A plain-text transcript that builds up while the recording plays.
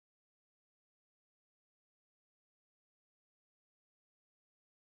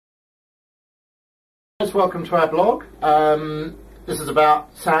guys, welcome to our blog. This is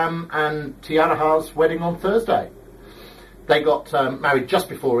about Sam and Te Arohas' wedding on Thursday. They got married just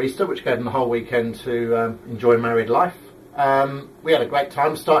before Easter, which gave them the whole weekend to enjoy married life. We had a great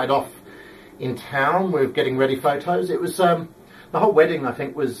time. Started off in town with getting ready photos. It was the whole wedding, I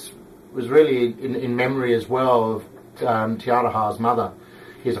think, was really in memory as well of Te Arohas' mother.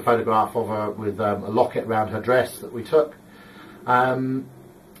 Here's a photograph of her with a locket around her dress that we took.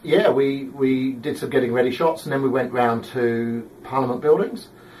 Yeah, we did some getting ready shots, and then we went round to Parliament buildings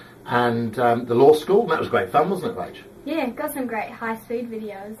and the law school, and that was great fun, wasn't it, Rach? Yeah, got some great high-speed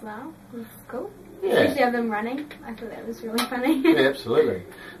video as well. It was cool. Yeah. Especially of them running. I thought that was really funny. Yeah, absolutely.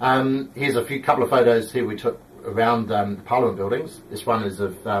 Here's a couple of photos here we took around the Parliament buildings. This one is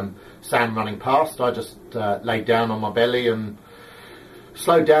of Sam running past. I just laid down on my belly and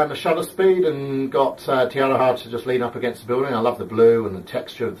slowed down the shutter speed and got Te Arohas to just lean up against the building. I love the blue and the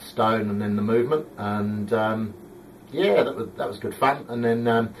texture of the stone and then the movement, and yeah, that was good fun. And then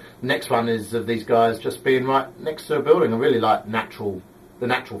the next one is of these guys just being right next to a building. I really like the natural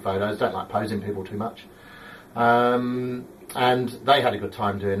photos, don't like posing people too much. And they had a good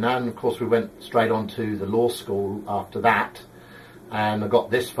time doing that, and of course we went straight on to the law school after that, and I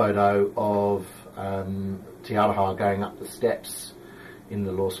got this photo of Te Arohas going up the steps in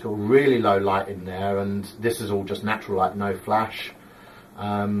the law school. Really low light in there, and this is all just natural light, no flash,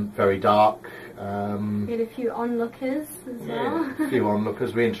 very dark. We had a few onlookers as well. A few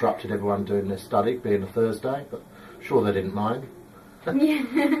onlookers. We interrupted everyone doing their study, being a Thursday, but I'm sure they didn't mind.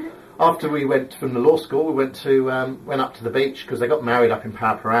 Yeah. After we went from the law school, we went up to the beach because they got married up in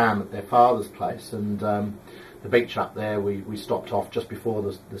Param at their father's place, and the beach up there we stopped off just before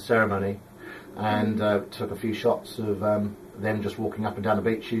the ceremony, and took a few shots of them just walking up and down the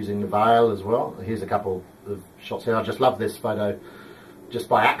beach using the veil as well. Here's a couple of shots here. I just love this photo. Just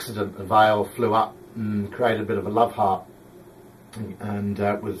by accident, the veil flew up and created a bit of a love heart, and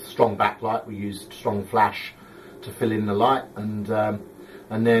with strong backlight, we used strong flash to fill in the light, and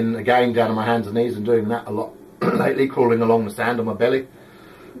then again down on my hands and knees and doing that a lot lately, crawling along the sand on my belly,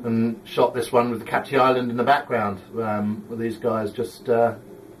 and shot this one with the Capti Island in the background, with these guys just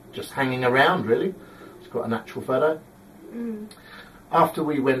hanging around. Really, it's quite a natural photo. After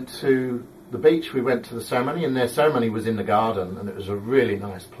we went to the beach, we went to the ceremony, and their ceremony was in the garden, and it was a really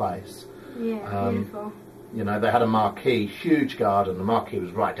nice place. Yeah, beautiful. You know, they had a marquee, huge garden. The marquee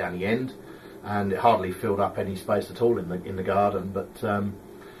was right down the end, and it hardly filled up any space at all in the garden. But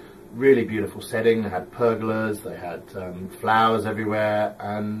really beautiful setting. They had pergolas, they had flowers everywhere,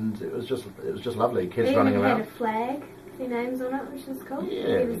 and it was just lovely. Kids they running around. They had a flag with their names on it, which is cool.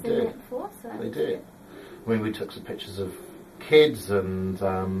 Yeah, We've never seen that before, so they did. I mean, we took some pictures of kids and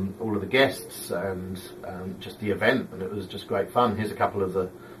all of the guests and just the event, and it was just great fun. Here's a couple of the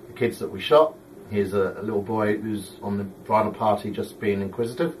kids that we shot. Here's a little boy who's on the bridal party just being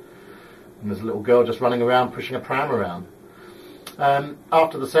inquisitive, and there's a little girl just running around pushing a pram around.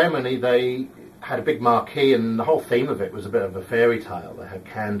 After the ceremony, they had a big marquee, and the whole theme of it was a bit of a fairy tale. They had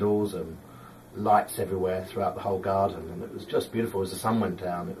candles and lights everywhere throughout the whole garden, and it was just beautiful. As the sun went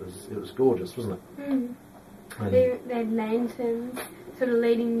down, it was gorgeous, wasn't it? They had lanterns sort of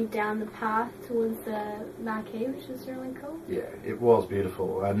leading you down the path towards the marquee, which was really cool. Yeah, it was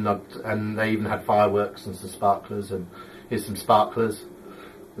beautiful, and they even had fireworks and some sparklers, and here's some sparklers,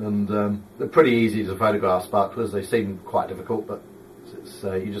 and they're pretty easy to photograph, sparklers. They seem quite difficult, but it's,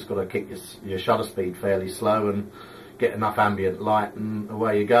 you just got to keep your shutter speed fairly slow and get enough ambient light, and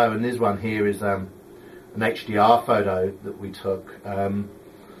away you go. And this one here is an HDR photo that we took,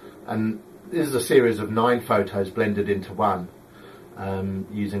 and this is a series of 9 photos blended into one,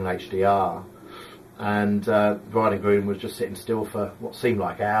 using HDR. And bride and groom was just sitting still for what seemed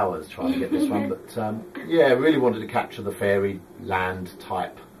like hours trying to get this one. But yeah, really wanted to capture the fairy land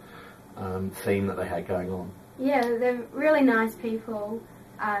type theme that they had going on. Yeah, they're really nice people.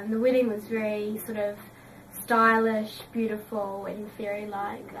 The wedding was very sort of stylish, beautiful, and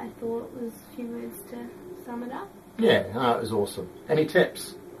fairy-like. I thought was a few words to sum it up. Yeah, it was awesome. Any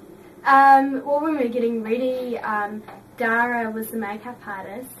tips? Well, when we were getting ready, Dara was the makeup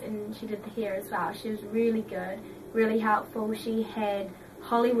artist, and she did the hair as well. She was really good, really helpful. She had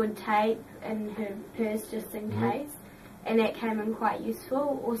Hollywood tape in her purse just in case, and that came in quite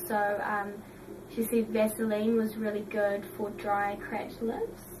useful. Also, she said Vaseline was really good for dry, cracked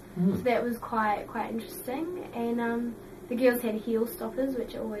lips, so that was quite interesting. And the girls had heel stoppers,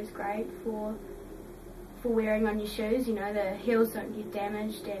 which are always great for wearing on your shoes. You know, the heels don't get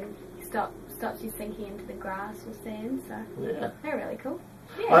damaged and stops you sinking into the grass or sand, so yeah, they're really cool.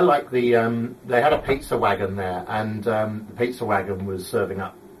 Yeah. I like the they had a pizza wagon there, and the pizza wagon was serving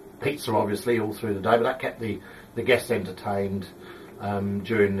up pizza obviously all through the day, but that kept the guests entertained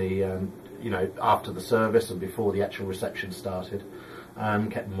during the after the service and before the actual reception started.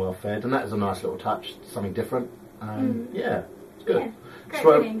 Kept them well fed, and that was a nice little touch, something different. Yeah, it's good. Yeah, great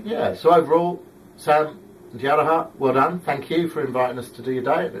So, wedding. so overall, Sam and Te Aroha, well done. Thank you for inviting us to do your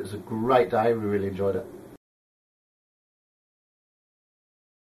day. It was a great day. We really enjoyed it.